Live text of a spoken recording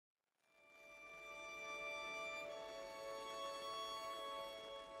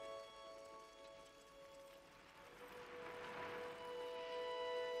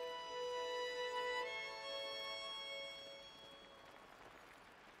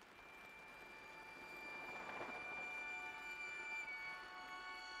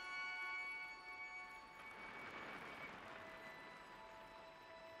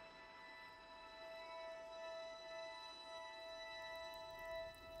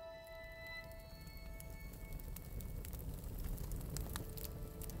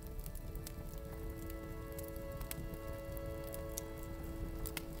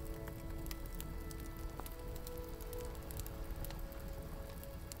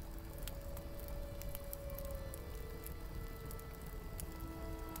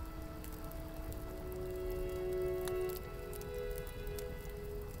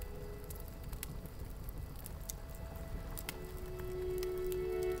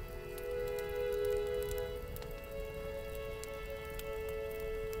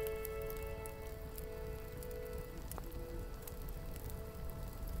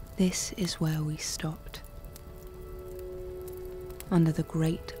This is where we stopped, under the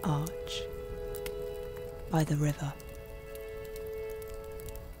great arch, by the river.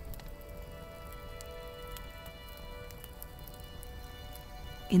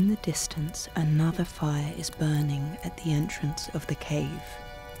 In the distance, another fire is burning at the entrance of the cave.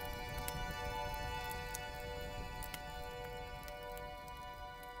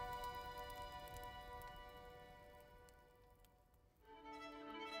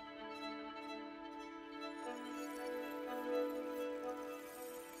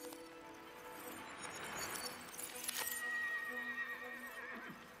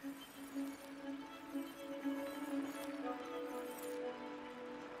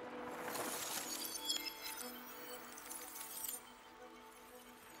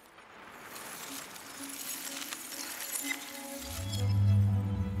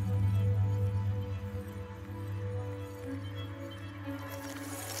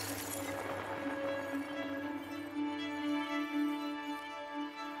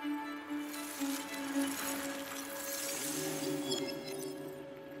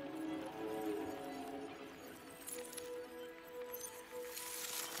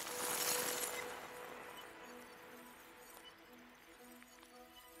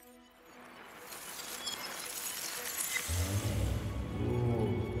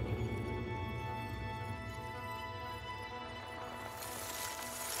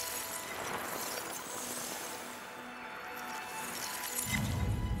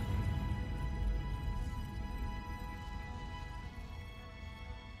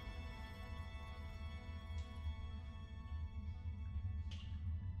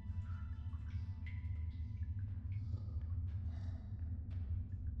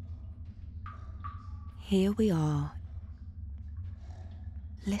 Here we are.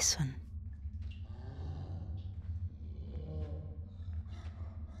 Listen.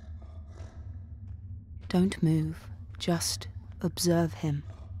 Don't move, just observe him.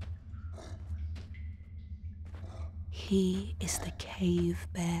 He is the cave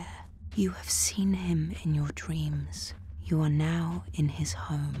bear. You have seen him in your dreams. You are now in his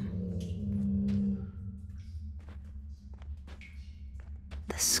home.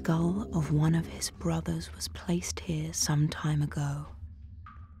 The skull of one of his brothers was placed here some time ago.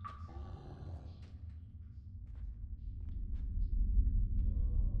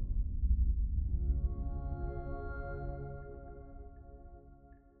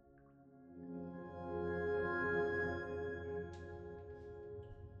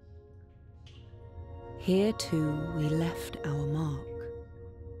 Here too we left our mark.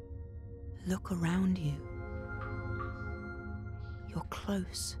 Look around you. You're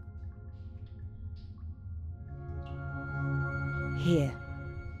close. Here,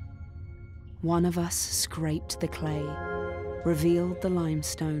 one of us scraped the clay, revealed the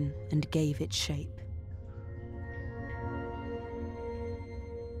limestone, and gave it shape.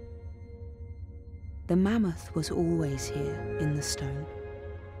 The mammoth was always here in the stone.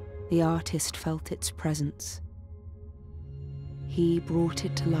 The artist felt its presence. He brought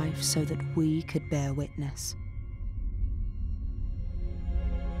it to life so that we could bear witness.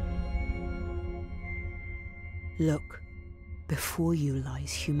 Look, before you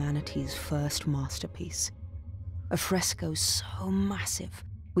lies humanity's first masterpiece. A fresco so massive,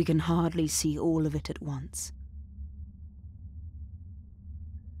 we can hardly see all of it at once.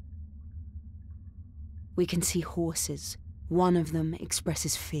 We can see horses. One of them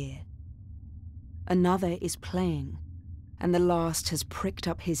expresses fear. Another is playing, and the last has pricked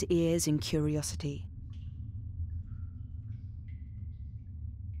up his ears in curiosity.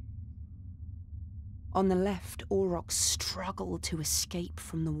 On the left, aurochs struggle to escape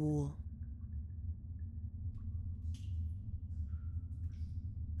from the wall.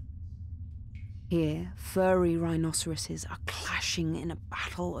 Here, furry rhinoceroses are clashing in a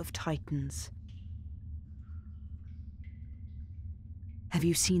battle of titans. Have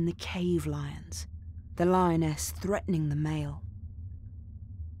you seen the cave lions? The lioness threatening the male.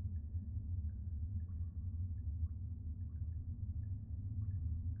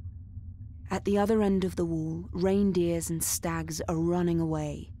 At the other end of the wall, reindeers and stags are running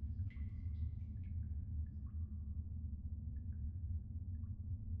away.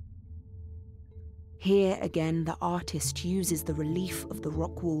 Here again, the artist uses the relief of the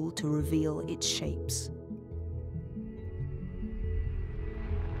rock wall to reveal its shapes.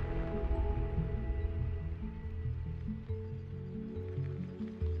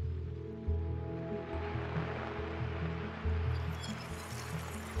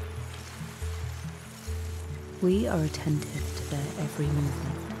 We are attentive to their every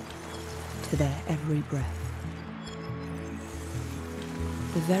movement, to their every breath.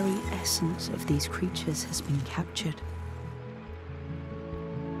 The very essence of these creatures has been captured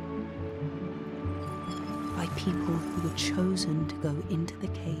by people who were chosen to go into the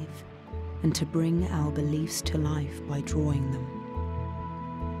cave and to bring our beliefs to life by drawing them.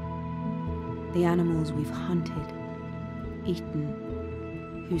 The animals we've hunted,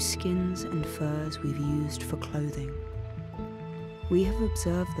 eaten, whose skins and furs we've used for clothing. We have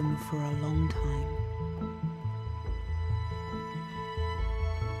observed them for a long time.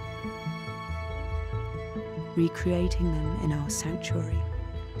 Recreating them in our sanctuary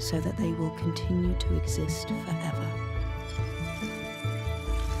so that they will continue to exist forever.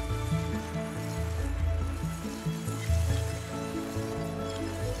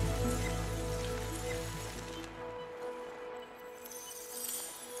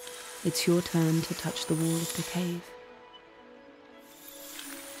 It's your turn to touch the wall of the cave.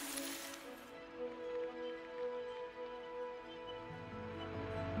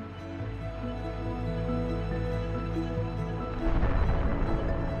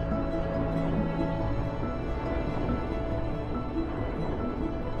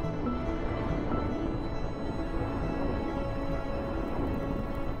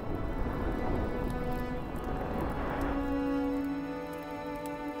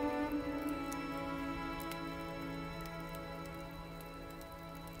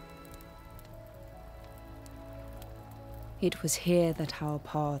 It was here that our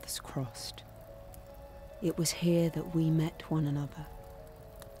paths crossed. It was here that we met one another.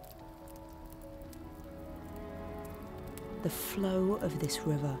 The flow of this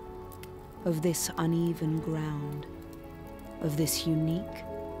river, of this uneven ground, of this unique,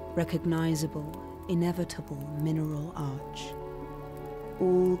 recognizable, inevitable mineral arch,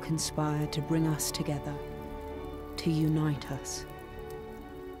 all conspired to bring us together, to unite us.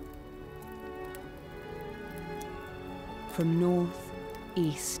 From north,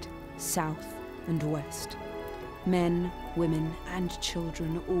 east, south, and west, men, women, and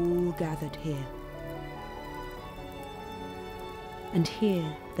children all gathered here. And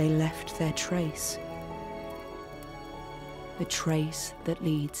here they left their trace, a trace that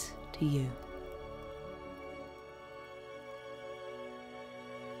leads to you.